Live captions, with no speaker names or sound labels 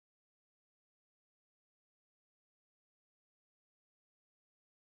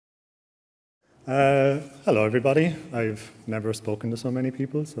Hello, everybody. I've never spoken to so many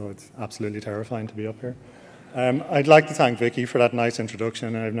people, so it's absolutely terrifying to be up here. I'd like to thank Vicky for that nice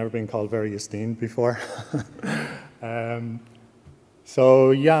introduction. I've never been called very esteemed before.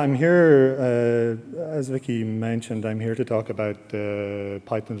 So yeah, I'm here, as Vicky mentioned, I'm here to talk about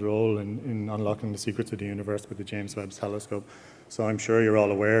Python's role in unlocking the secrets of the universe with the James Webb Telescope. So I'm sure you're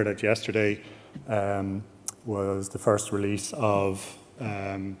all aware that yesterday was the first release of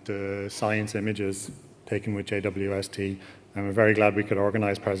the science images taken with JWST. And we're very glad we could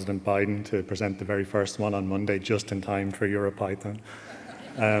organize President Biden to present the very first one on Monday, just in time for EuroPython.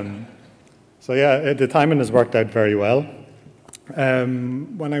 So yeah, the timing has worked out very well.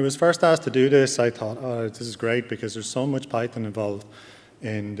 When I was first asked to do this, I thought, oh, this is great because there's so much Python involved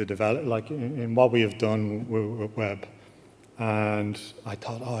in the in what we have done with Webb. And I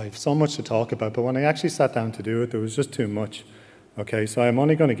thought, oh, I have so much to talk about. But when I actually sat down to do it, there was just too much. Okay, so I'm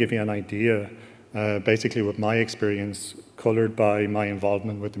only going to give you an idea, basically with my experience, colored by my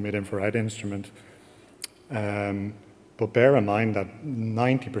involvement with the mid-infrared instrument. But bear in mind that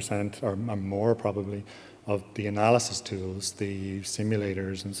 90% or more probably of the analysis tools, the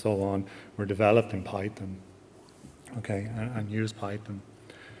simulators and so on, were developed in Python, okay, and use Python.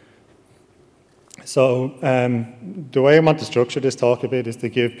 So the way I want to structure this talk a bit is to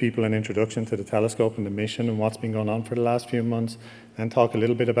give people an introduction to the telescope and the mission and what's been going on for the last few months, and talk a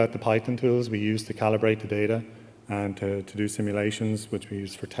little bit about the Python tools we use to calibrate the data and to do simulations, which we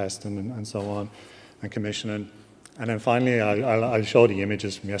use for testing and so on, and commissioning. And then finally, I'll show the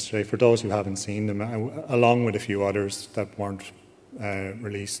images from yesterday for those who haven't seen them, along with a few others that weren't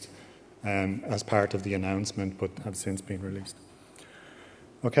released as part of the announcement, but have since been released.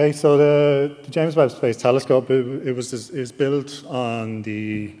 Okay, so the James Webb Space Telescope is built on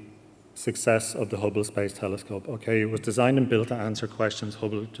the success of the Hubble Space Telescope. Okay, it was designed and built to answer questions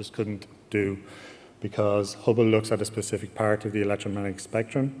Hubble just couldn't do, because Hubble looks at a specific part of the electromagnetic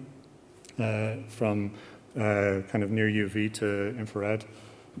spectrum from kind of near UV to infrared,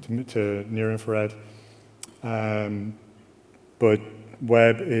 to near infrared. But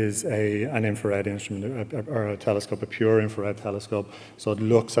Webb is an infrared instrument, or a telescope, a pure infrared telescope, so it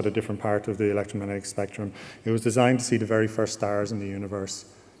looks at a different part of the electromagnetic spectrum. It was designed to see the very first stars in the universe.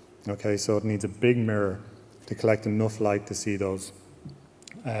 Okay, so it needs a big mirror to collect enough light to see those.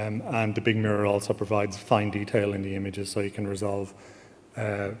 And the big mirror also provides fine detail in the images, so you can resolve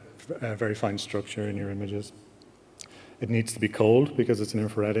a very fine structure in your images. It needs to be cold because it's an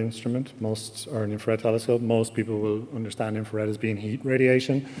infrared instrument, or an infrared telescope. Most people will understand infrared as being heat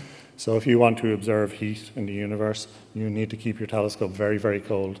radiation. So if you want to observe heat in the universe, you need to keep your telescope very, very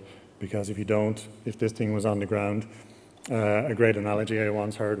cold, because if you don't, if this thing was on the ground, a great analogy I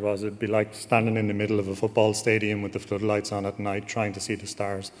once heard was it'd be like standing in the middle of a football stadium with the floodlights on at night trying to see the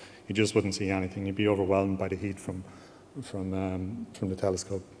stars. You just wouldn't see anything. You'd be overwhelmed by the heat from the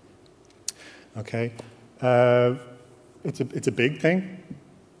telescope. Okay. It's a big thing,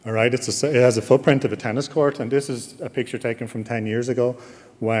 all right? It has a footprint of a tennis court, and this is a picture taken from 10 years ago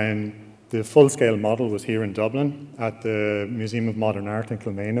when the full-scale model was here in Dublin at the Museum of Modern Art in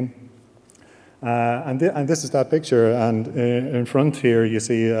Kilmainham. And this is that picture, and in front here you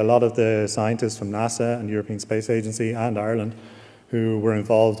see a lot of the scientists from NASA and the European Space Agency and Ireland who were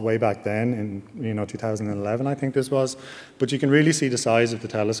involved way back then in 2011, I think this was. But you can really see the size of the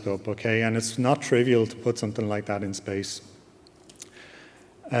telescope, okay? And it's not trivial to put something like that in space.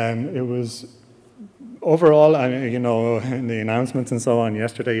 It was overall, in the announcements and so on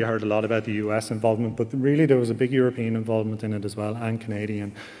yesterday, you heard a lot about the US involvement, but really there was a big European involvement in it as well, and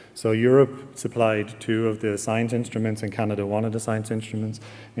Canadian. So Europe supplied 2 of the science instruments and Canada 1 of the science instruments.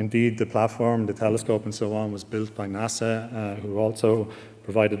 Indeed, the platform, the telescope and so on was built by NASA, who also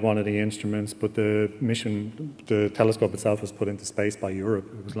provided 1 of the instruments, but the telescope itself was put into space by Europe.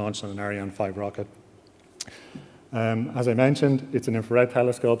 It was launched on an Ariane 5 rocket. As I mentioned, it's an infrared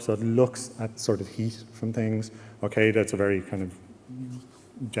telescope, so it looks at sort of heat from things. Okay, that's a very kind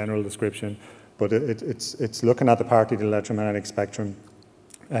of general description, but it's looking at the part of the electromagnetic spectrum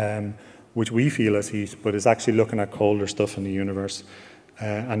which we feel as heat, but is actually looking at colder stuff in the universe.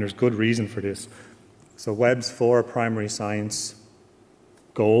 And there's good reason for this. So Webb's 4 primary science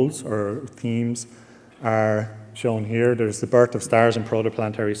goals or themes are shown here. There's the birth of stars and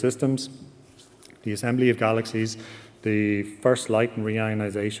protoplanetary systems, the assembly of galaxies, the first light and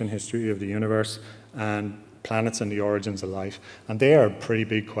reionization history of the universe, and planets and the origins of life. And they are pretty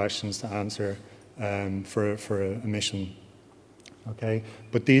big questions to answer for a mission. Okay,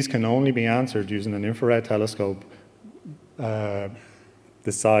 but these can only be answered using an infrared telescope the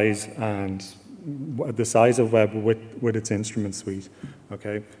size and the size of Webb with its instrument suite,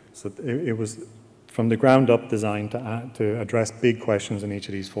 okay? So it was from the ground up designed to address big questions in each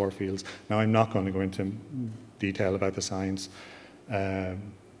of these 4 fields. Now, I'm not going to go into detail about the science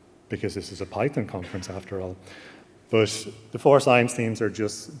because this is a Python conference after all. But the 4 science themes are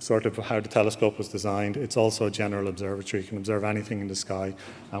just sort of how the telescope was designed. It's also a general observatory. You can observe anything in the sky.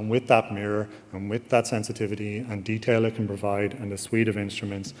 And with that mirror and with that sensitivity and detail it can provide and the suite of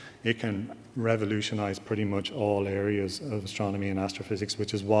instruments, it can revolutionize pretty much all areas of astronomy and astrophysics,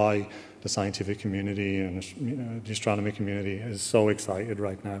 which is why the scientific community and the astronomy community is so excited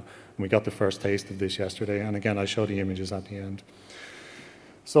right now. And we got the first taste of this yesterday. And again, I'll show the images at the end.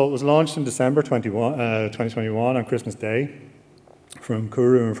 So it was launched in December 2021 on Christmas Day from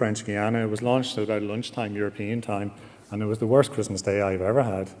Kourou in French Guiana. It was launched at about lunchtime European time, and it was the worst Christmas day I've ever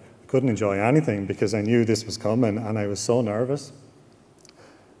had. I couldn't enjoy anything because I knew this was coming, and I was so nervous.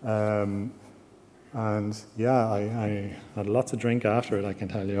 And yeah, I had lots of drink after it, I can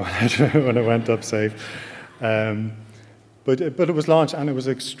tell you, when it went up safe. But it was launched, and it was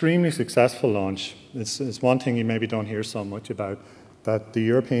an extremely successful launch. It's one thing you maybe don't hear so much about, that the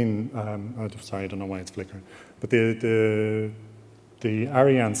European, sorry, I don't know why it's flickering, but the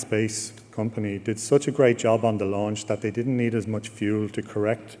Ariane Space company did such a great job on the launch that they didn't need as much fuel to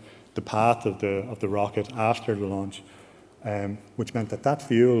correct the path of the rocket after the launch, which meant that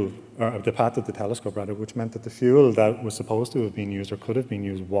fuel, or the path of the telescope rather, which meant that the fuel that was supposed to have been used or could have been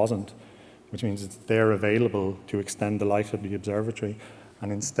used wasn't, which means it's there available to extend the life of the observatory.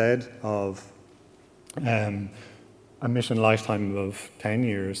 And instead of a mission lifetime of 10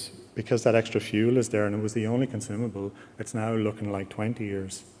 years, because that extra fuel is there and it was the only consumable, it's now looking like 20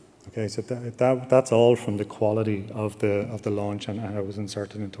 years. Okay, so that's all from the quality of the launch and how it was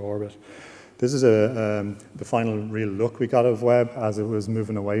inserted into orbit. This is the final real look we got of Webb as it was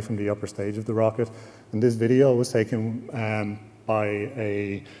moving away from the upper stage of the rocket. And this video was taken by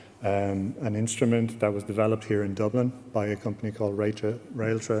an instrument that was developed here in Dublin by a company called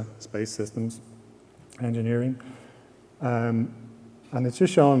Railtra Space Systems Engineering. And it's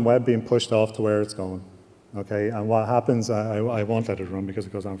just showing Webb being pushed off to where it's going, okay? And what happens, I won't let it run because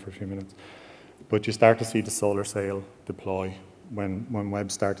it goes on for a few minutes, but you start to see the solar sail deploy when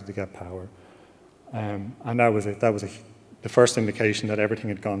Webb started to get power. And that was it. That was the first indication that everything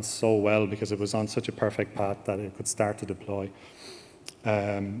had gone so well because it was on such a perfect path that it could start to deploy.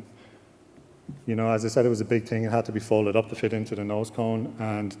 You know, as I said, it was a big thing. It had to be folded up to fit into the nose cone,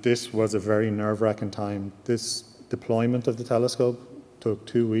 and this was a very nerve-wracking time. This deployment of the telescope took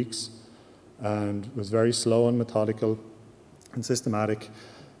 2 weeks and was very slow and methodical and systematic,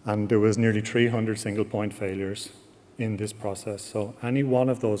 and there was nearly 300 single-point failures in this process. So any one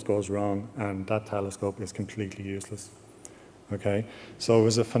of those goes wrong and that telescope is completely useless. Okay, so it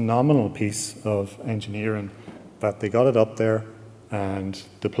was a phenomenal piece of engineering that they got it up there and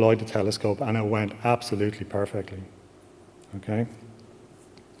deployed the telescope, and it went absolutely perfectly. Okay.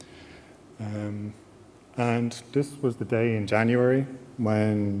 And this was the day in January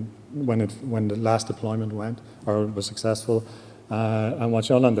when the last deployment went, or was successful. And what's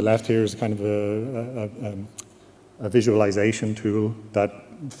shown on the left here is kind of a visualization tool that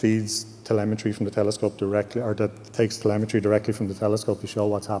feeds telemetry from the telescope directly, or that takes telemetry directly from the telescope to show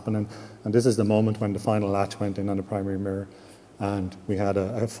what's happening. And this is the moment when the final latch went in on the primary mirror, and we had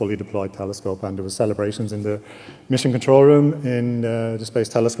a fully deployed telescope, and there was celebrations in the mission control room in the Space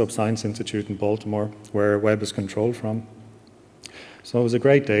Telescope Science Institute in Baltimore, where Webb is controlled from. So it was a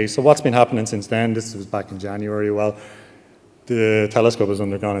great day. So what's been happening since then? This was back in January. Well, the telescope has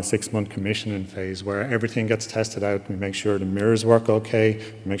undergone a 6-month commissioning phase where everything gets tested out. We make sure the mirrors work okay,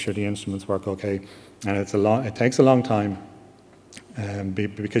 we make sure the instruments work okay, and it takes a long time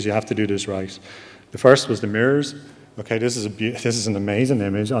because you have to do this right. The first was the mirrors. Okay, this is an amazing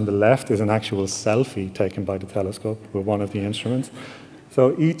image. On the left is an actual selfie taken by the telescope with one of the instruments.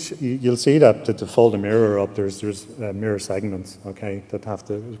 So you'll see that to fold a mirror up, there's mirror segments, okay, that have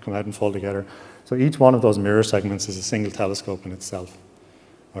to come out and fold together. So each one of those mirror segments is a single telescope in itself.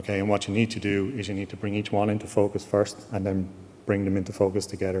 Okay, and what you need to do is you need to bring each one into focus first and then bring them into focus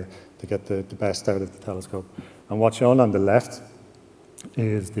together to get the best out of the telescope. And what's shown on the left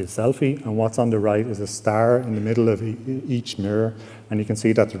is the selfie, and what's on the right is a star in the middle of each mirror, and you can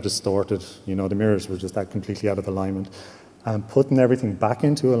see that they're distorted. You know, the mirrors were just completely out of alignment. And putting everything back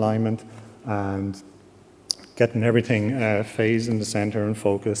into alignment and getting everything phased in the center and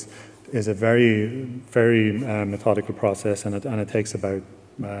focus is a very, very methodical process, and it takes about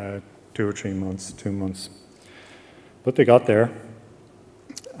 2 or 3 months, 2 months. But they got there,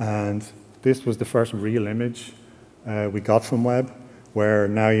 and this was the first real image we got from Webb. where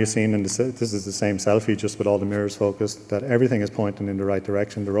now you're seeing, this is the same selfie, just with all the mirrors focused, that everything is pointing in the right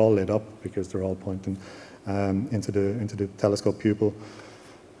direction. They're all lit up because they're all pointing into the telescope pupil.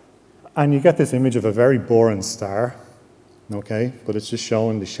 And you get this image of a very boring star, okay? But it's just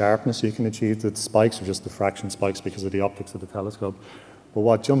showing the sharpness you can achieve. The spikes are just diffraction spikes because of the optics of the telescope. But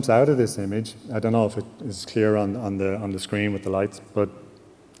what jumps out of this image, I don't know if it is clear on the screen with the lights, but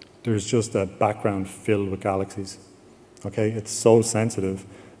there's just a background filled with galaxies. Okay, it's so sensitive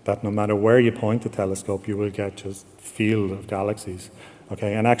that no matter where you point the telescope, you will get just field of galaxies.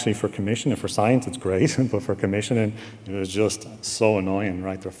 Okay, and actually for commissioning, for science it's great, but for commissioning, it was just so annoying,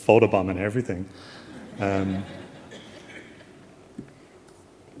 right? They're photobombing everything.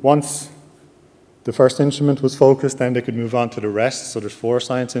 Once the first instrument was focused, then they could move on to the rest. So there's 4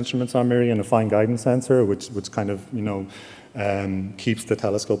 science instruments on MIRI and a fine guidance sensor, which kind of, keeps the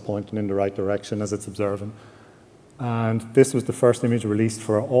telescope pointing in the right direction as it's observing. And this was the first image released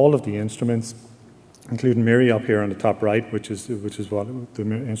for all of the instruments, including MIRI up here on the top right, which is what the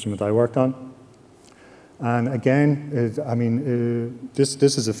instrument I worked on. And again, this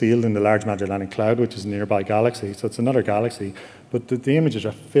is a field in the Large Magellanic Cloud, which is a nearby galaxy. So it's another galaxy, but the images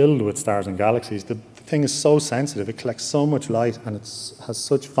are filled with stars and galaxies. The thing is so sensitive; it collects so much light, and it has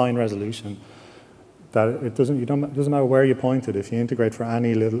such fine resolution that it doesn't matter where you point it. If you integrate for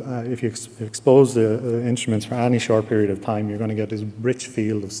any little, if you expose the instruments for any short period of time, you're going to get this rich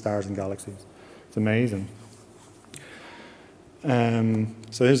field of stars and galaxies. It's amazing.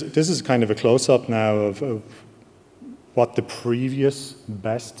 So this is kind of a close-up now of what the previous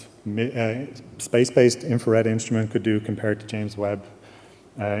best space-based infrared instrument could do compared to James Webb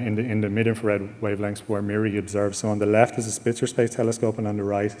in the mid-infrared wavelengths where MIRI observes. So on the left is the Spitzer Space Telescope, and on the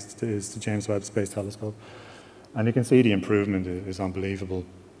right is the James Webb Space Telescope. And you can see the improvement is unbelievable.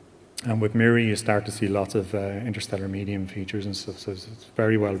 And with MIRI, you start to see lots of interstellar medium features and stuff, so it's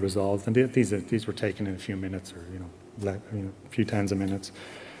very well resolved. And these were taken in a few minutes, or a few tens of minutes.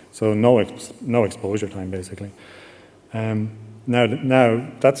 So no exposure time, basically. Now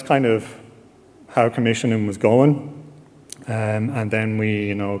that's kind of how commissioning was going. And then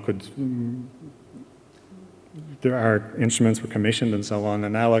we, our instruments were commissioned and so on.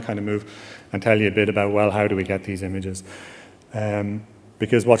 And now I kind of move and tell you a bit about, well, how do we get these images?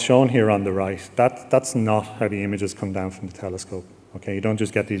 Because what's shown here on the right, that's not how the images come down from the telescope. Okay, you don't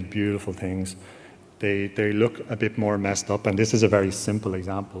just get these beautiful things. They look a bit more messed up, and this is a very simple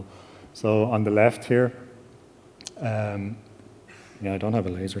example. So on the left here, I don't have a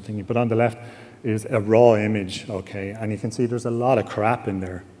laser thingy, but on the left is a raw image, okay, and you can see there's a lot of crap in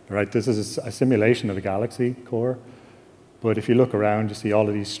there, right? This is a simulation of a galaxy core, but if you look around, you see all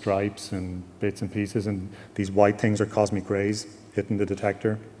of these stripes and bits and pieces, and these white things are cosmic rays hitting the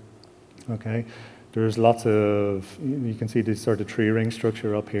detector, okay? There's lots of, you can see this sort of tree ring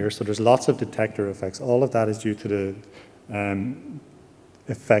structure up here, so there's lots of detector effects. All of that is due to the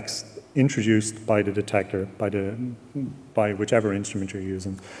effects introduced by the detector, by whichever instrument you're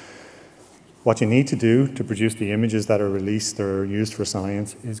using. What you need to do to produce the images that are released or used for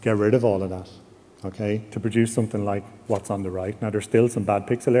science is get rid of all of that, okay, to produce something like what's on the right. Now, there's still some bad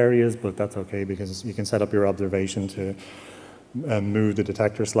pixel areas, but that's okay because you can set up your observation to move the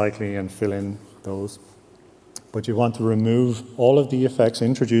detector slightly and fill in those. But you want to remove all of the effects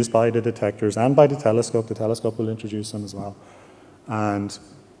introduced by the detectors and by the telescope. The telescope will introduce them as well. And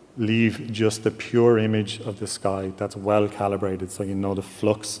leave just the pure image of the sky that's well calibrated, so you know the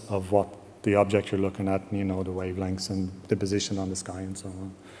flux of what the object you're looking at, and you know the wavelengths and the position on the sky and so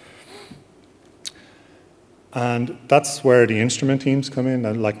on. And that's where the instrument teams come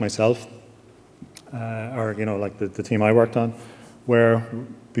in, like myself, or like the team I worked on, where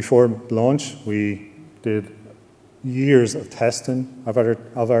before launch we did years of testing of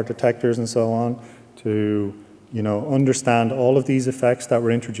our detectors and so on to understand all of these effects that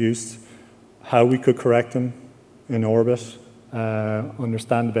were introduced, how we could correct them in orbit,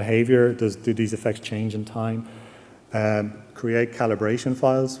 understand the behavior, do these effects change in time, create calibration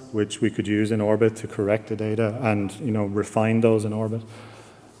files, which we could use in orbit to correct the data and refine those in orbit.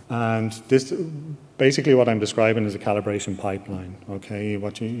 And this, basically what I'm describing is a calibration pipeline, okay?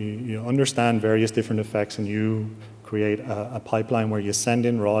 You understand various different effects, and you create a pipeline where you send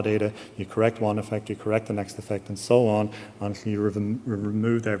in raw data, you correct one effect, you correct the next effect, and so on, until you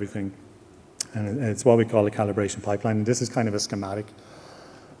removed everything. And it's what we call a calibration pipeline. And this is kind of a schematic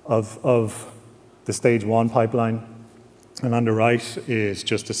of the stage 1 pipeline. And on the right is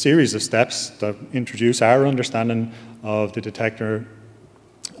just a series of steps that introduce our understanding of the detector.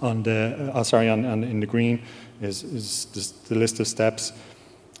 In the green is the list of steps.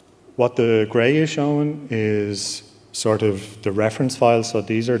 What the gray is showing is sort of the reference files. So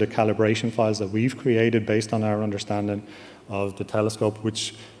these are the calibration files that we've created based on our understanding of the telescope,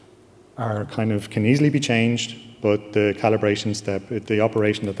 which are kind of can easily be changed, but the calibration step, the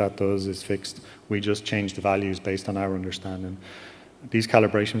operation that does is fixed. We just change the values based on our understanding. These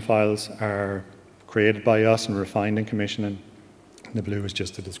calibration files are created by us and refined in commissioning. The blue is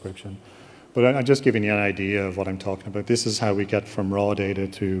just a description. But I'm just giving you an idea of what I'm talking about. This is how we get from raw data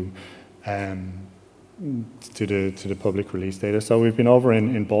to the public release data. So we've been over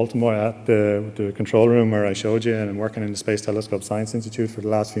in Baltimore at the control room where I showed you, and I'm working in the Space Telescope Science Institute for the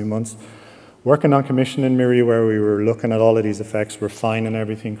last few months, working on commissioning MIRI, where we were looking at all of these effects, refining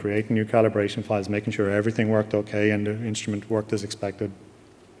everything, creating new calibration files, making sure everything worked okay and the instrument worked as expected.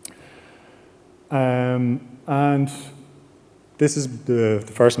 And this is the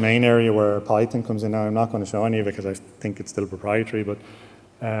first main area where Python comes in. Now, I'm not going to show any of it because I think it's still proprietary, but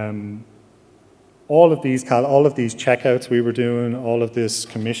all of these checkouts we were doing, all of this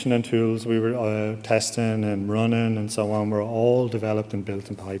commissioning tools we were testing and running and so on, were all developed and built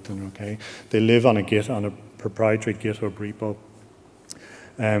in Python. Okay, they live on a proprietary GitHub repo,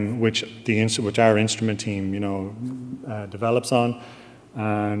 which our instrument team, develops on,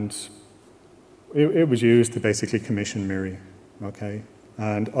 and it was used to basically commission MIRI. Okay,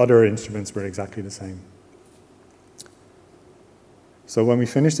 and other instruments were exactly the same. So when we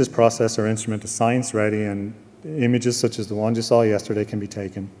finish this process, our instrument is science ready, and images such as the ones you saw yesterday can be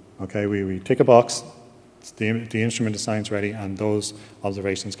taken. Okay, we tick a box, the instrument is science ready, and those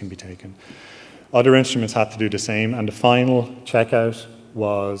observations can be taken. Other instruments had to do the same, and the final checkout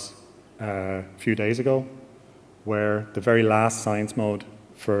was a few days ago, where the very last science mode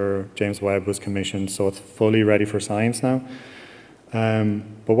for James Webb was commissioned, so it's fully ready for science now.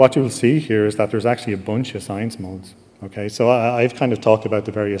 But what you'll see here is that there's actually a bunch of science modes. Okay, so I've kind of talked about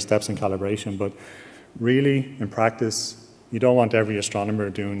the various steps in calibration, but really, in practice, you don't want every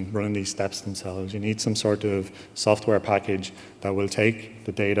astronomer running these steps themselves. You need some sort of software package that will take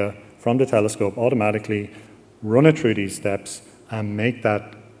the data from the telescope automatically, run it through these steps, and make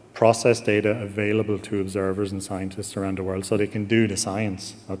that process data available to observers and scientists around the world so they can do the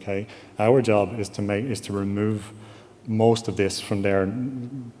science. Okay, our job is to remove most of this from there,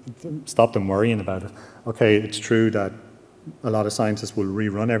 stop them worrying about it. Okay, it's true that a lot of scientists will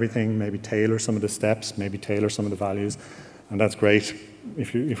rerun everything, maybe tailor some of the steps, maybe tailor some of the values, and that's great.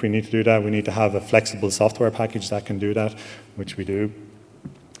 If we need to do that, we need to have a flexible software package that can do that, which we do.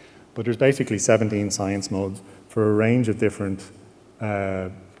 But there's basically 17 science modes for a range of different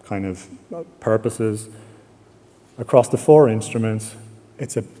kind of purposes. Across the 4 instruments,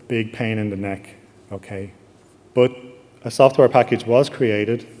 it's a big pain in the neck, okay? But a software package was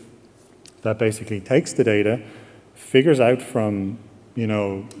created that basically takes the data, figures out from,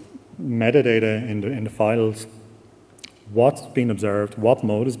 metadata in the files what's being observed, what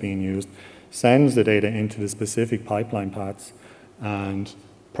mode is being used, sends the data into the specific pipeline paths, and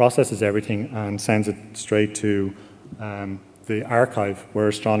processes everything and sends it straight to the archive where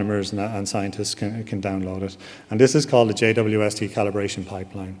astronomers and scientists can download it. And this is called the JWST calibration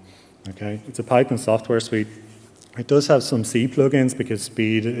pipeline. Okay, it's a Python software suite. It does have some C plugins because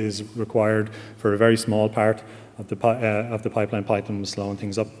speed is required for a very small part of the pipeline. Python was slowing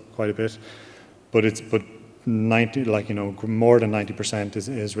things up quite a bit, but more than 90%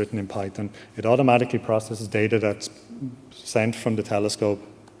 is written in Python. It automatically processes data that's sent from the telescope.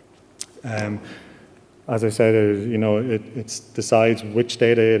 As I said, it decides which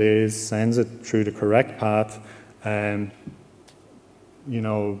data it is, sends it through the correct path,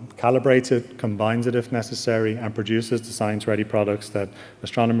 calibrates it, combines it if necessary, and produces the science-ready products that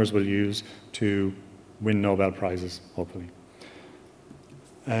astronomers will use to win Nobel Prizes, hopefully.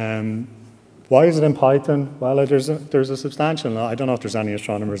 Why is it in Python? Well, there's a substantial, I don't know if there's any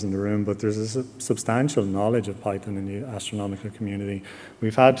astronomers in the room, but there's a substantial knowledge of Python in the astronomical community.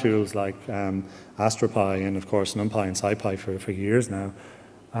 We've had tools like AstroPy and, of course, NumPy and SciPy for years now.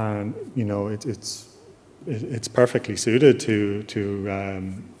 And, it's perfectly suited to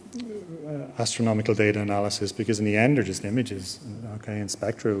astronomical data analysis because in the end they're just images, okay, and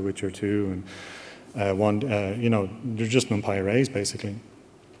spectra, which are 2 and they're just NumPy arrays basically.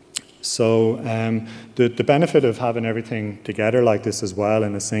 So the benefit of having everything together like this as well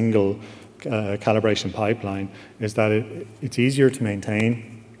in a single calibration pipeline is that it's easier to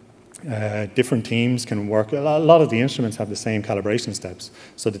maintain. Different teams can work. A lot of the instruments have the same calibration steps,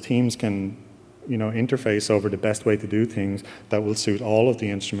 so the teams can interface over the best way to do things that will suit all of the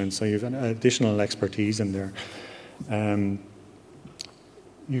instruments. So you have an additional expertise in there.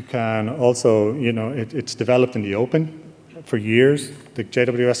 You can also, it's developed in the open. for years, the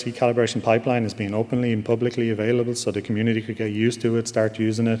JWST calibration pipeline has been openly and publicly available, so the community could get used to it, start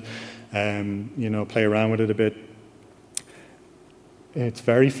using it, you know, play around with it a bit. It's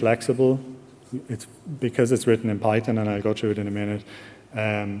very flexible. It's because it's written in Python, and I'll go through it in a minute.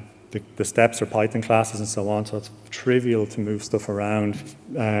 The steps are Python classes and so on, so it's trivial to move stuff around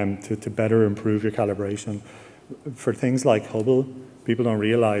to better improve your calibration. For things like Hubble, people don't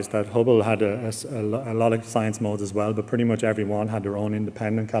realize that Hubble had a lot of science modes as well, but pretty much every one had their own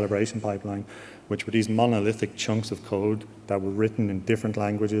independent calibration pipeline, which were these monolithic chunks of code that were written in different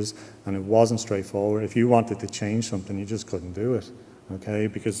languages, and it wasn't straightforward. If you wanted to change something, you just couldn't do it, okay?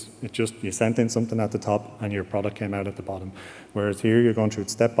 Because you sent in something at the top and your product came out at the bottom. Whereas here, you're going through it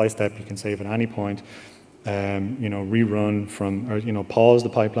step by step. You can save at any point, you know, rerun from, or, you know, pause the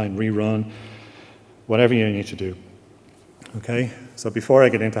pipeline, rerun, whatever you need to do. Okay, so before I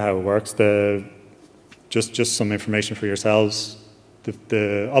get into how it works, just some information for yourselves.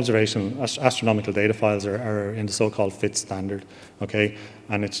 The observational astronomical data files are in the so-called FIT standard, okay?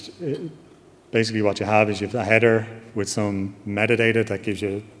 And basically what you have is you have a header with some metadata that gives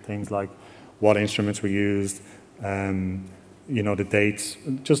you things like what instruments were used, you know, the dates,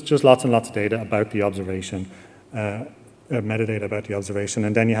 just lots and lots of data about the observation. Metadata about the observation,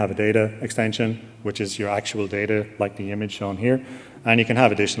 and then you have a data extension, which is your actual data, like the image shown here. And you can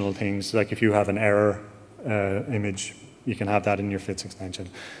have additional things, like if you have an error image, you can have that in your FITS extension.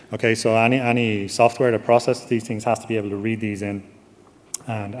 Okay, so any software that processes these things has to be able to read these in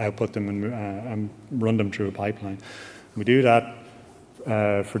and output them and run them through a pipeline. We do that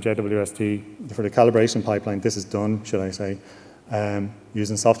for JWST. For the calibration pipeline, this is done, should I say,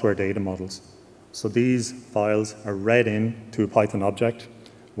 using software data models. So these files are read in to a Python object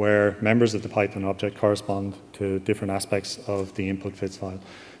where members of the Python object correspond to different aspects of the input FITS file.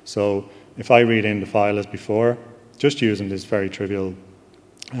 So if I read in the file as before, just using this very trivial,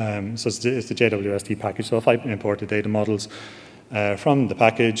 so it's the JWST package. So if I import the data models from the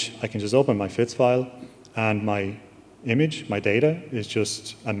package, I can just open my FITS file, and my image, my data, is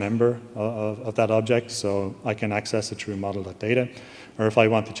just a member of that object, so I can access it through model.data. Or if I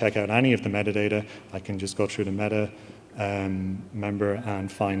want to check out any of the metadata, I can just go through the meta member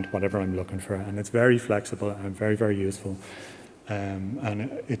and find whatever I'm looking for. And it's very flexible and very, very useful.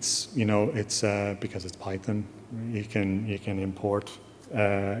 And it's, you know, it's because it's Python, you can import,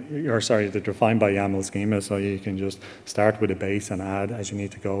 they're defined by YAML schema, so you can just start with a base and add as you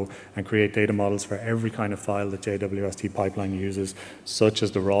need to go and create data models for every kind of file that JWST pipeline uses, such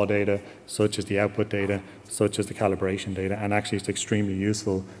as the raw data, such as the output data, such as the calibration data. And actually it's extremely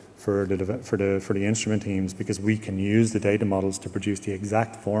useful for the instrument teams, because we can use the data models to produce the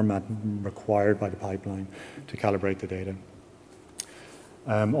exact format required by the pipeline to calibrate the data.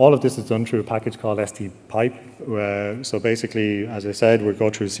 All of this is done through a package called stpipe. So basically, as I said, we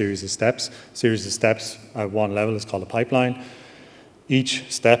go through a series of steps. Series of steps at one level is called a pipeline.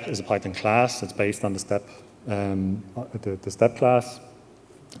 Each step is a Python class that's based on the step, the step class.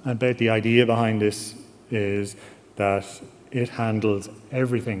 And the idea behind this is that it handles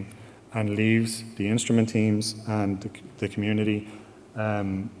everything and leaves the instrument teams and the community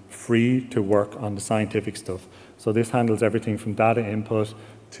free to work on the scientific stuff. So this handles everything from data input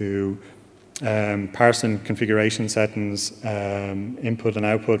to parsing configuration settings, input and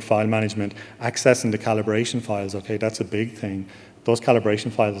output, file management, accessing the calibration files. Okay, that's a big thing. Those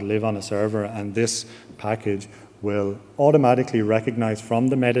calibration files live on a server, and this package will automatically recognize from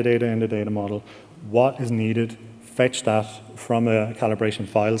the metadata in the data model what is needed, fetch that from a calibration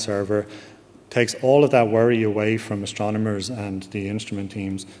file server, takes all of that worry away from astronomers and the instrument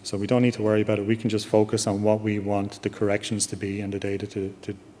teams, so we don't need to worry about it. We can just focus on what we want the corrections to be and the data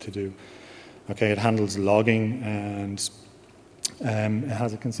to do. Okay, it handles logging, and it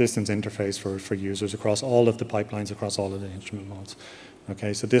has a consistent interface for users across all of the pipelines, across all of the instrument modes.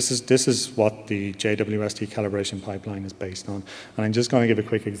 Okay, so this is what the JWST calibration pipeline is based on. And I'm just going to give a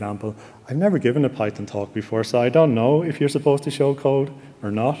quick example. I've never given a Python talk before, so I don't know if you're supposed to show code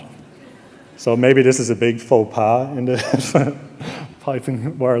or not. So maybe this is a big faux pas in the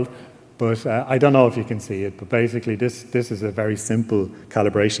Python world, but I don't know if you can see it. But basically, this is a very simple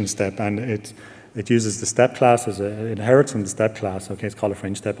calibration step, and it uses the step class it inherits from the step class. Okay, it's called a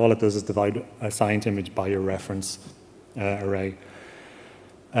fringe step. All it does is divide a scient image by your reference array.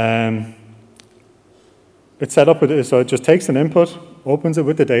 It's set up with it, so it just takes an input, opens it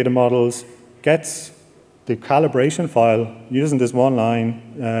with the data models, gets the calibration file using this one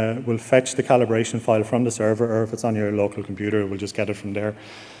line, will fetch the calibration file from the server, or if it's on your local computer, we'll just get it from there.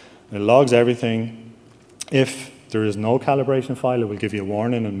 It logs everything. If there is no calibration file, it will give you a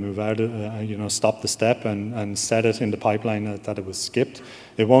warning and move out, you know, stop the step and set it in the pipeline that it was skipped.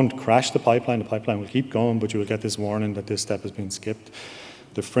 It won't crash the pipeline will keep going, but you will get this warning that this step has been skipped.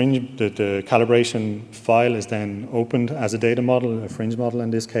 The calibration file is then opened as a data model, a fringe model in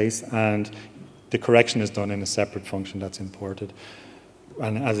this case, and the correction is done in a separate function that's imported.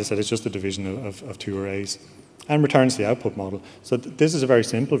 And as I said, it's just a division of two arrays, and returns the output model. So this is a very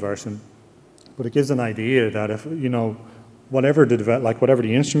simple version, but it gives an idea that if, you know, whatever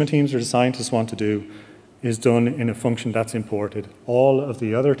the instrument teams or the scientists want to do is done in a function that's imported. All of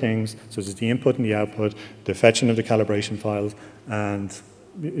the other things, such as the input and the output, the fetching of the calibration files, and,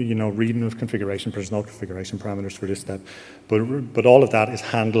 you know, reading of configuration, there's no configuration parameters for this step, but all of that is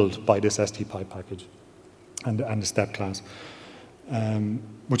handled by this stpipe package and the step class,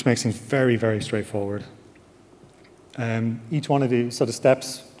 which makes things very, very straightforward. Each one of the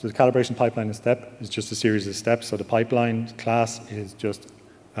steps, so the calibration pipeline and step is just a series of steps. So the pipeline class is just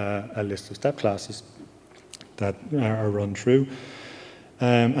a list of step classes that are run through.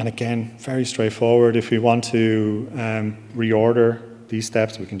 And again, very straightforward. If we want to reorder these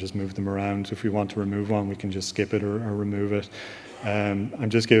steps, we can just move them around. If we want to remove one, we can just skip it or remove it. I'm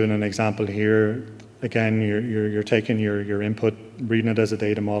just giving an example here. Again, you're taking your input, reading it as a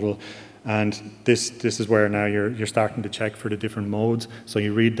data model, and this is where now you're starting to check for the different modes. So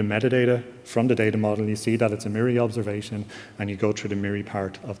you read the metadata from the data model, you see that it's a MIRI observation, and you go through the MIRI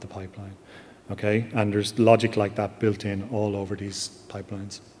part of the pipeline. Okay, and there's logic like that built in all over these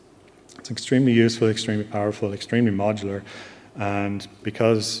pipelines. It's extremely useful, extremely powerful, extremely modular, and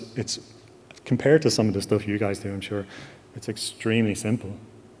because it's, compared to some of the stuff you guys do, I'm sure, it's extremely simple.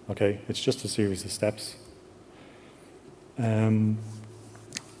 Okay, it's just a series of steps.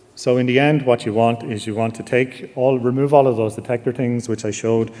 So in the end, what you want is you want to remove all of those detector things which I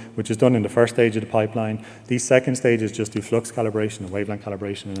showed, which is done in the first stage of the pipeline. These second stages just do flux calibration and wavelength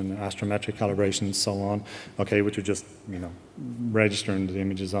calibration and astrometric calibration and so on. Okay, which are just, you know, registering the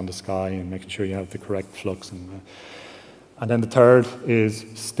images on the sky and making sure you have the correct flux. And then the third is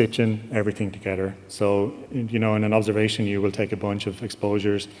stitching everything together. So, you know, in an observation, you will take a bunch of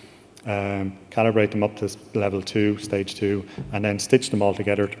exposures, calibrate them up to level 2, stage 2, and then stitch them all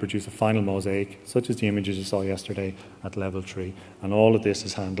together to produce a final mosaic, such as the images you saw yesterday at level 3. And all of this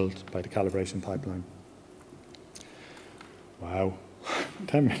is handled by the calibration pipeline. Wow,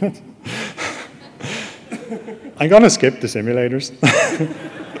 10 minutes. I'm going to skip the simulators.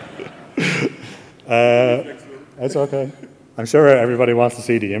 It's okay. I'm sure everybody wants to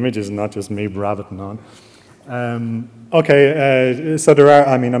see the images and not just me rabbiting on. So there are,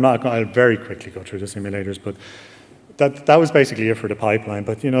 I mean, I'm not going to very quickly go through the simulators, but that was basically it for the pipeline.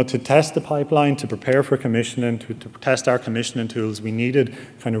 But, you know, to test the pipeline, to prepare for commissioning, to test our commissioning tools, we needed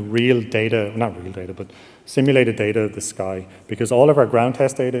kind of real data, not real data, but simulated data of the sky, because all of our ground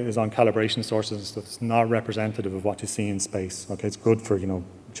test data is on calibration sources and stuff. It's not representative of what you see in space. Okay, it's good for, you know,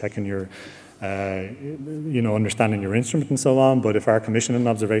 checking your, you know, understanding your instrument and so on, but if our commissioning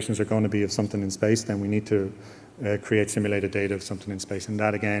observations are going to be of something in space, then we need to create simulated data of something in space, and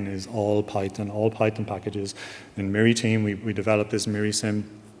that again is all Python packages. In MIRI team, we developed this MIRI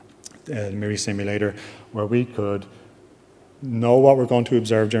simulator where we could know what we're going to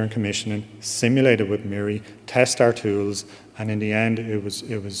observe during commissioning, simulate it with MIRI, test our tools, and in the end it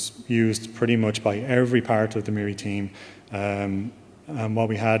was used pretty much by every part of the MIRI team. And what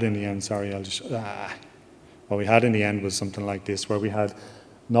we had in the end, what we had in the end was something like this, where we had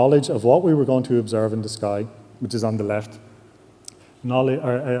knowledge of what we were going to observe in the sky, which is on the left,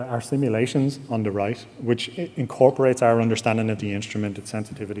 our simulations on the right, which incorporates our understanding of the instrument, its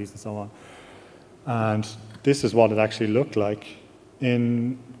sensitivities and so on. And this is what it actually looked like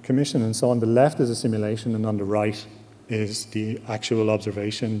in commission. And so on the left is a simulation, and on the right is the actual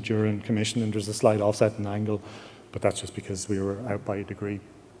observation during commission, and there's a slight offset in angle, but that's just because we were out by a degree.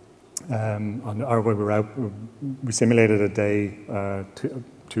 We simulated a day,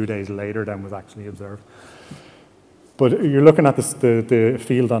 2 days later than was actually observed. But you're looking at the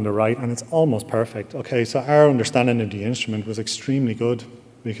field on the right, and it's almost perfect. Okay, so our understanding of the instrument was extremely good,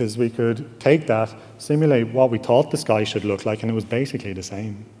 because we could take that, simulate what we thought the sky should look like, and it was basically the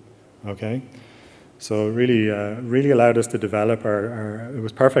same. Okay, so it really allowed us to develop it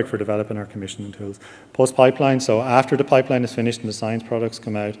was perfect for developing our commissioning tools. Post-pipeline, so after the pipeline is finished and the science products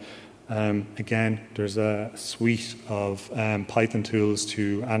come out, again, there's a suite of Python tools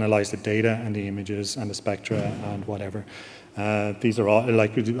to analyze the data and the images and the spectra and whatever. These are all,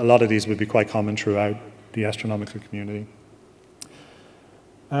 like, a lot of these would be quite common throughout the astronomical community.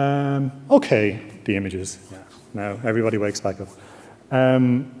 Okay, the images. Yeah. Now everybody wakes back up.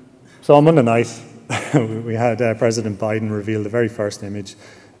 So I'm on the night. we had President Biden reveal the very first image,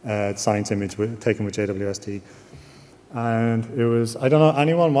 science image taken with JWST. And it was, I don't know,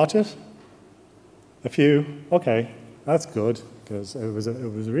 anyone watch it? A few? Okay, that's good, because it was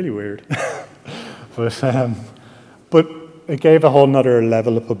really weird. But it gave a whole nother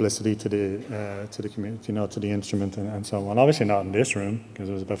level of publicity to the community, you know, to the instrument and so on. Obviously not in this room, because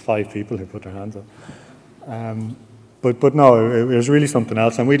there was about 5 people who put their hands up. But no, it was really something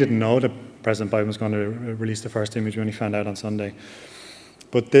else, and we didn't know that President Biden was going to release the first image. We only found out on Sunday.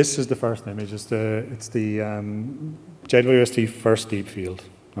 But this is the first image. It's the JWST first deep field.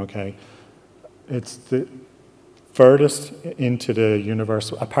 Okay, it's the furthest into the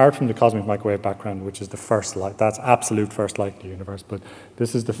universe, apart from the cosmic microwave background, which is the first light. That's absolute first light in the universe. But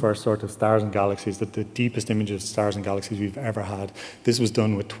this is the first sort of stars and galaxies, the deepest image of stars and galaxies we've ever had. This was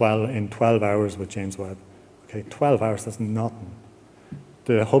done with 12 hours with James Webb. Okay, 12 hours, that's nothing.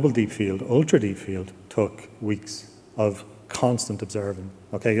 The Hubble Deep Field, Ultra Deep Field, took weeks of constant observing.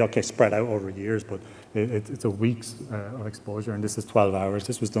 Okay, spread out over years, but it's a week's of exposure, and this is 12 hours.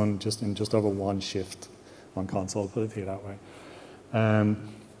 This was done in just over one shift on console, put it to you that way.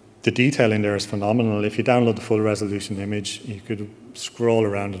 The detail in there is phenomenal. If you download the full resolution image, you could scroll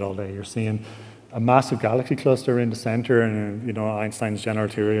around it all day. You're seeing a massive galaxy cluster in the center, and you know, Einstein's general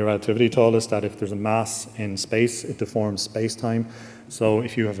theory of relativity told us that if there's a mass in space, it deforms space-time. So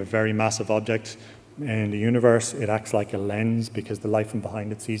if you have a very massive object in the universe, it acts like a lens because the light from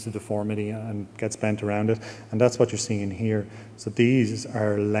behind it sees the deformity and gets bent around it, and that's what you're seeing here. So these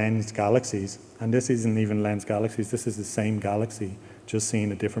are lensed galaxies, and this isn't even lensed galaxies. This is the same galaxy, just seeing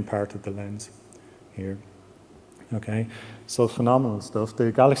a different part of the lens here. Okay, so phenomenal stuff.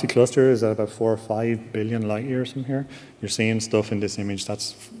 The galaxy cluster is at about 4 or 5 billion light years from here. You're seeing stuff in this image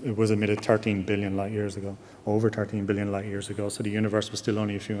it was emitted 13 billion light years ago, over 13 billion light years ago. So the universe was still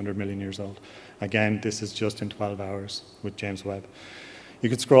only a few 100 million years old. Again, this is just in 12 hours with James Webb. You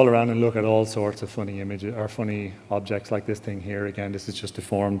could scroll around and look at all sorts of funny images or funny objects like this thing here. Again, this is just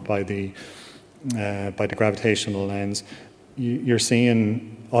deformed by the gravitational lens. You're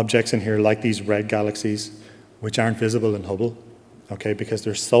seeing objects in here like these red galaxies, which aren't visible in Hubble, okay, because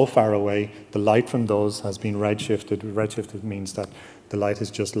they're so far away. The light from those has been redshifted. Redshifted means that the light has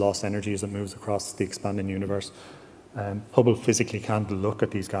just lost energy as it moves across the expanding universe. Hubble physically can't look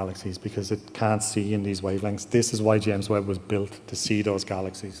at these galaxies because it can't see in these wavelengths. This is why James Webb was built, to see those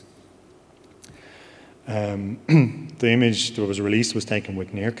galaxies. The image that was released was taken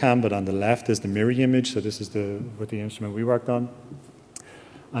with NIRCam, but on the left is the MIRI image, so this is with the instrument we worked on.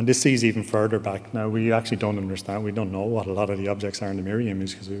 And this sees even further back. Now, we actually don't understand, we don't know what a lot of the objects are in the MIRI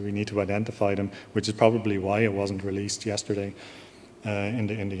image because we need to identify them, which is probably why it wasn't released yesterday in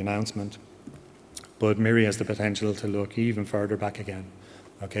the announcement. But MIRI has the potential to look even further back again,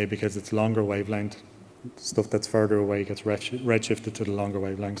 okay, because it's longer wavelength. Stuff that's further away gets redshifted to the longer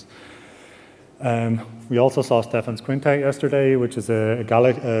wavelengths. We also saw Stephan's quintet yesterday, which is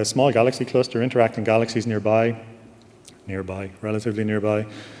a small galaxy cluster, interacting galaxies relatively nearby.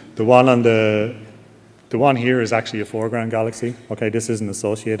 The one here is actually a foreground galaxy. Okay, this isn't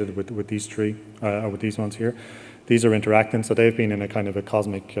associated with these three, or with these ones here. These are interacting, so they've been in a kind of a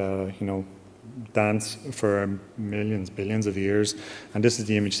cosmic, dance for millions, billions of years. And this is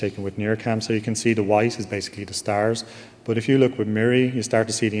the image taken with NIRCam. So you can see the white is basically the stars. But if you look with MIRI, you start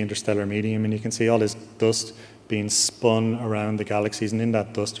to see the interstellar medium, and you can see all this dust being spun around the galaxies. And in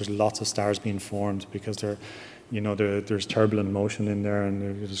that dust, there's lots of stars being formed because there's turbulent motion in there, and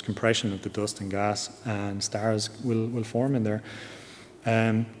there's compression of the dust and gas, and stars will form in there.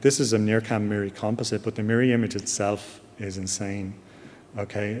 This is a NIRCam MIRI composite, but the MIRI image itself is insane.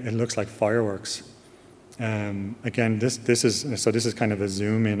 Okay, it looks like fireworks. Again, this is kind of a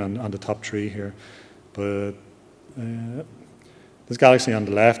zoom in on the top tree here, but this galaxy on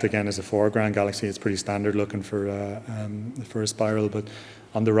the left again is a foreground galaxy. It's pretty standard looking for a spiral, but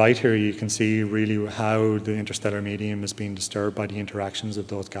on the right here you can see really how the interstellar medium is being disturbed by the interactions of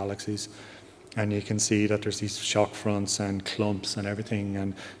those galaxies. And you can see that there's these shock fronts and clumps and everything.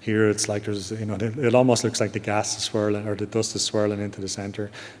 And here it's like there's, it almost looks like the gas is swirling, or the dust is swirling into the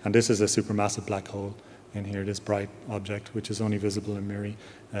center. And this is a supermassive black hole in here, this bright object, which is only visible in MIRI,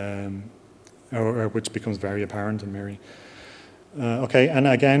 or which becomes very apparent in MIRI. Okay, and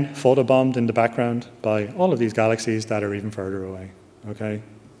again, photobombed in the background by all of these galaxies that are even further away, okay,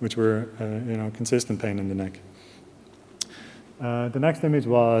 which were, consistent pain in the neck. The next image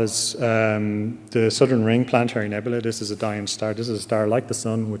was the Southern Ring Planetary Nebula. This is a dying star. This is a star like the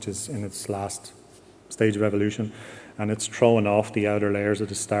Sun, which is in its last stage of evolution, and it's throwing off the outer layers of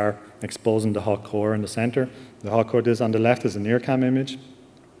the star, exposing the hot core in the center. The hot core on the left is a NIRCam image.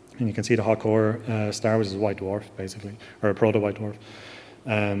 And you can see the hot core star, which is a white dwarf, basically, or a proto-white dwarf.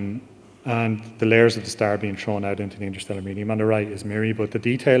 And the layers of the star being thrown out into the interstellar medium. On the right is MIRI, but the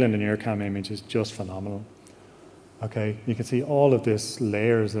detail in the NIRCam image is just phenomenal. Okay, you can see all of this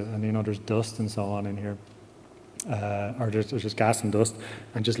layers, and you know, there's dust and so on in here. Or there's just gas and dust,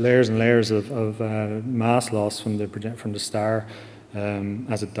 and just layers and layers of mass loss from the star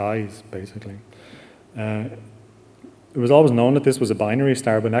as it dies, basically. It was always known that this was a binary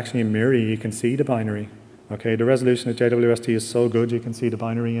star, but actually in MIRI you can see the binary. Okay, the resolution of JWST is so good you can see the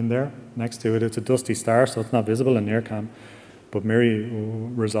binary in there next to it. It's a dusty star, so it's not visible in NIRCam, but MIRI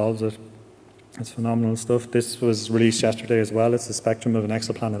resolves it. It's phenomenal stuff. This was released yesterday as well. It's the spectrum of an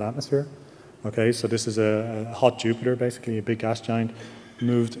exoplanet atmosphere. Okay, so this is a hot Jupiter, basically a big gas giant,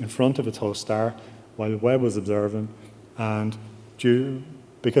 moved in front of its host star while Webb was observing, and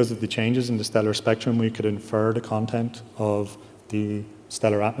because of the changes in the stellar spectrum, we could infer the content of the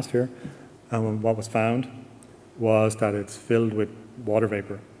stellar atmosphere. And what was found was that it's filled with water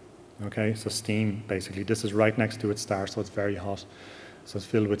vapor. Okay, so steam, basically. This is right next to its star, so it's very hot. So it's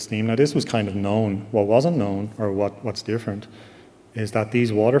filled with steam. Now, this was kind of known. What wasn't known, or what's different, is that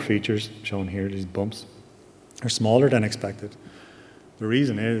these water features, shown here, these bumps, are smaller than expected. The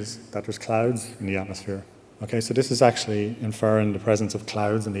reason is that there's clouds in the atmosphere. Okay, so this is actually inferring the presence of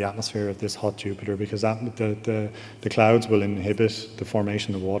clouds in the atmosphere of this hot Jupiter, because the clouds will inhibit the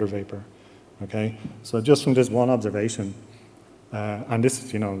formation of water vapor. Okay, so just from this one observation, and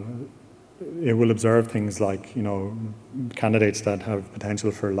this, you know, it will observe things like, you know, candidates that have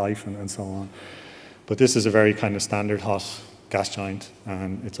potential for life and so on. But this is a very kind of standard hot gas giant,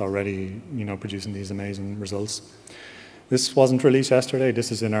 and it's already, you know, producing these amazing results. This wasn't released yesterday.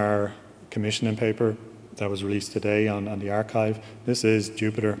 This is in our commissioning paper that was released today on the archive. This is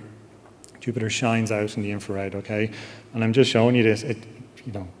Jupiter. Jupiter shines out in the infrared, okay? And I'm just showing you this.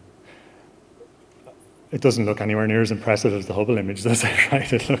 You know, it doesn't look anywhere near as impressive as the Hubble image, does it,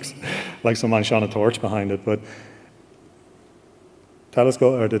 right? It looks like someone shone a torch behind it, but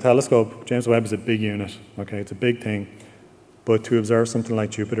the telescope, James Webb, is a big unit, okay? It's a big thing, but to observe something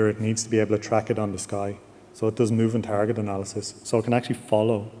like Jupiter, it needs to be able to track it on the sky. So it does moving target analysis. So it can actually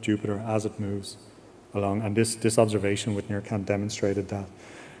follow Jupiter as it moves along, and this observation with NIRCam demonstrated that.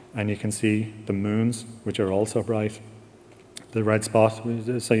 And you can see the moons, which are also bright. The red spot,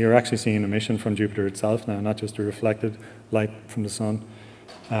 so you're actually seeing emission from Jupiter itself now, not just the reflected light from the sun.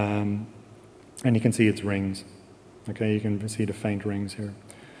 And you can see its rings. Okay, you can see the faint rings here.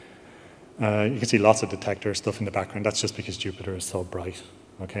 You can see lots of detector stuff in the background. That's just because Jupiter is so bright.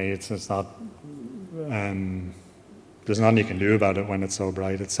 Okay, it's not, there's nothing you can do about it when it's so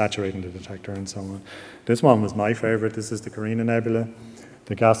bright. It's saturating the detector and so on. This one was my favorite. This is the Carina Nebula,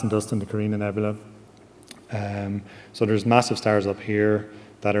 the gas and dust in the Carina Nebula. So there's massive stars up here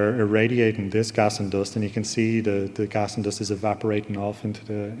that are irradiating this gas and dust, and you can see the gas and dust is evaporating off into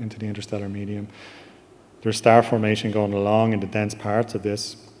the interstellar medium. There's star formation going along in the dense parts of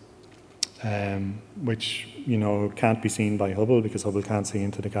this, which, you know, can't be seen by Hubble because Hubble can't see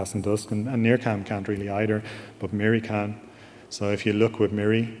into the gas and dust, and NIRCam can't really either, but MIRI can. So if you look with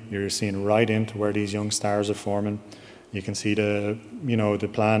MIRI, you're seeing right into where these young stars are forming. You can see the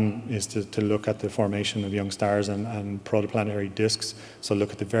plan is to look at the formation of young stars and protoplanetary disks. So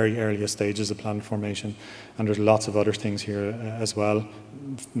look at the very earliest stages of planet formation. And there's lots of other things here as well.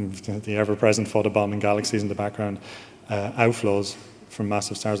 The ever-present photobombing galaxies in the background. Outflows from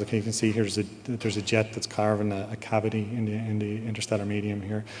massive stars. Okay, you can see here there's a jet that's carving a cavity in the interstellar medium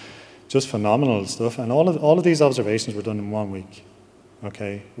here. Just phenomenal stuff. And all of these observations were done in 1 week.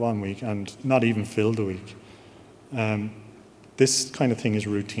 Okay, 1 week, and not even filled a week. This kind of thing is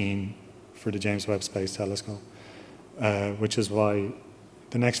routine for the James Webb Space Telescope, which is why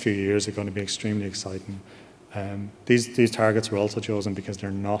the next few years are going to be extremely exciting. These targets were also chosen because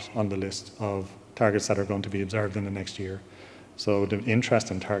they're not on the list of targets that are going to be observed in the next year. So the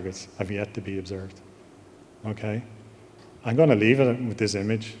interesting targets have yet to be observed. Okay? I'm going to leave it with this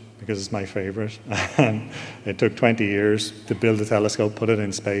image because it's my favorite. And it took 20 years to build a telescope, put it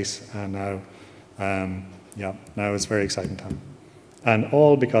in space, and now yeah, now it's a very exciting time. And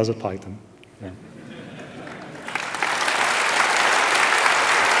all because of Python. Yeah.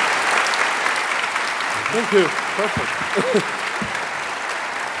 Thank you. Perfect.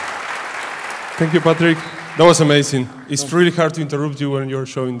 Thank you, Patrick. That was amazing. It's really hard to interrupt you when you're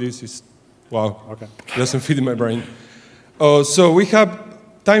showing this. It's, wow. Okay. It doesn't fit in my brain. So we have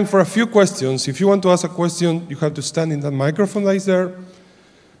time for a few questions. If you want to ask a question, you have to stand in that microphone that is there.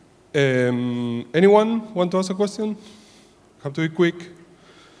 Anyone want to ask a question? Have to be quick.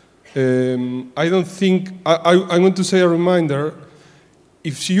 I don't think, I want to say a reminder.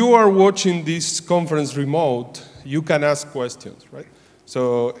 if you are watching this conference remote, you can ask questions, right?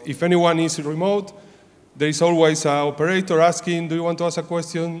 So if anyone is remote, there is always an operator asking, do you want to ask a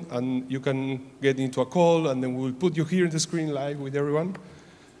question? And you can get into a call, and then we'll put you here in the screen live with everyone.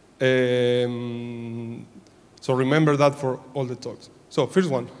 So remember that for all the talks. So first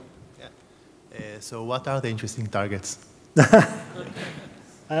one. Yeah. So what are the interesting targets?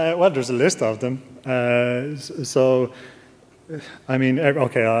 Well, there's a list of them. So, I mean,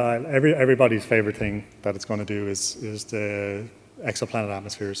 everybody's favorite thing that it's going to do is the exoplanet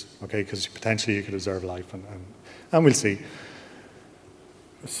atmospheres, okay, because potentially you could observe life, and we'll see.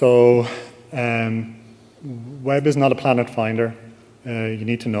 So, Webb is not a planet finder. You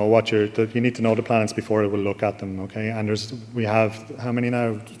need to know you need to know the planets before it will look at them, okay? And we have how many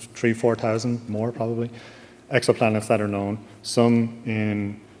now? 3,000, 4,000 more probably exoplanets that are known. Some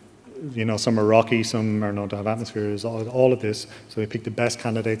some are rocky, some are known to have atmospheres. All of this. So they pick the best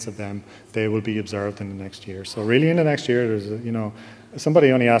candidates of them. They will be observed in the next year. So really, in the next year, there's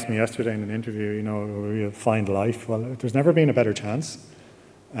somebody only asked me yesterday in an interview, will you find life? Well, there's never been a better chance,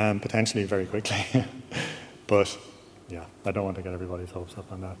 potentially very quickly, but. Yeah, I don't want to get everybody's hopes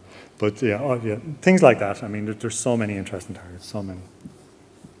up on that. But yeah, things like that. I mean, there's so many interesting targets, so many.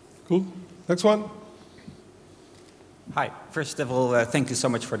 Cool. Next one. Hi. First of all, thank you so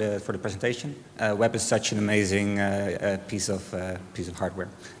much for the presentation. Webb is such an amazing piece of hardware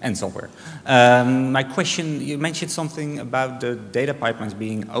and software. My question: you mentioned something about the data pipelines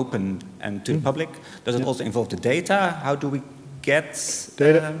being open and to the public. Does it also involve the data? How do we get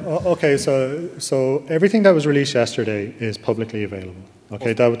data? Okay, so everything that was released yesterday is publicly available.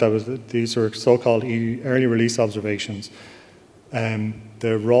 Okay, these are so-called early release observations.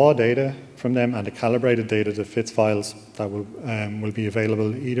 The raw data from them and the calibrated data, the FITS files that will be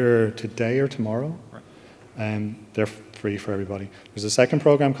available either today or tomorrow. Right. They're free for everybody. There's a second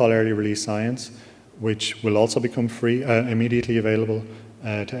program called Early Release Science, which will also become free, immediately available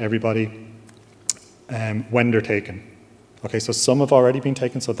to everybody when they're taken. Okay, so some have already been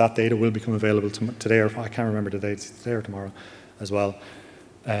taken, so that data will become available today, or I can't remember the dates, today or tomorrow as well.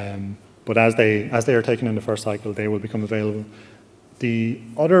 But as they are taken in the first cycle, they will become available. The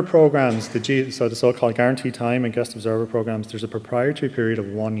other programs, so the so-called guaranteed time and guest observer programs, there's a proprietary period of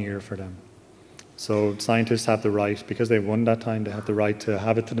 1 year for them. So scientists have the right, because they've won that time, they have the right to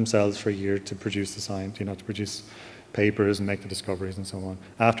have it to themselves for a year to produce the science, to produce papers and make the discoveries and so on.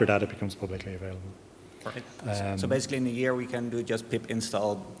 After that, it becomes publicly available. Right. So basically, in a year, we can do just pip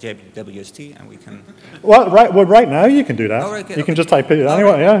install JWST, and we can. Well, right now you can do that. Oh, right, okay, you can just type pip.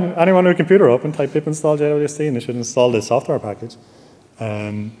 Anyone with a computer open, type pip install JWST, and it should install the software package.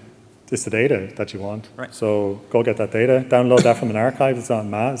 It's the data that you want. Right. So go get that data, download that from an archive. It's on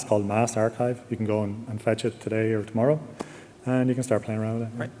MAS. It's called MAS Archive. You can go and fetch it today or tomorrow, and you can start playing around with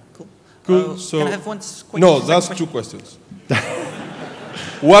it. Right. Cool. Cool. So can I have one quick? No, that's question? 2 questions.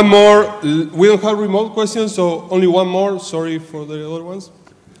 One more. We don't have remote questions, so only one more. Sorry for the other ones.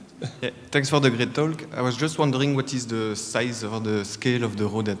 Yeah, thanks for the great talk. I was just wondering what is the size or the scale of the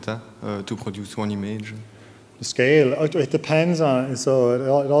raw data to produce one image? The scale, it depends on, so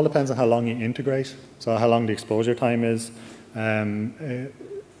it all depends on how long you integrate, so how long the exposure time is. Let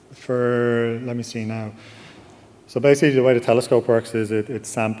me see now. So basically the way the telescope works is it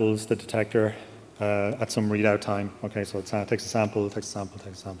samples the detector at some readout time. Okay, so it takes a sample,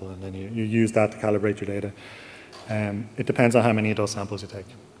 and then you use that to calibrate your data. It depends on how many of those samples you take.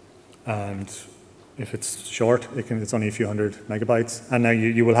 And if it's short, it's only a few hundred megabytes. And now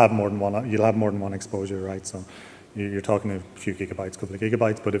you will have more than one. You'll have more than one exposure, right? So you're talking a few gigabytes, couple of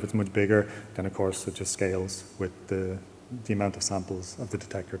gigabytes. But if it's much bigger, then of course it just scales with the amount of samples of the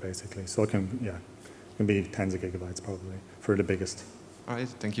detector, basically. So it can be tens of gigabytes probably for the biggest. All right,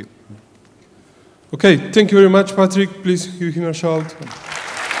 thank you. Okay, thank you very much, Patrick. Please give him a shout. Thanks.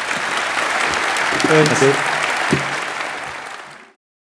 Thank you.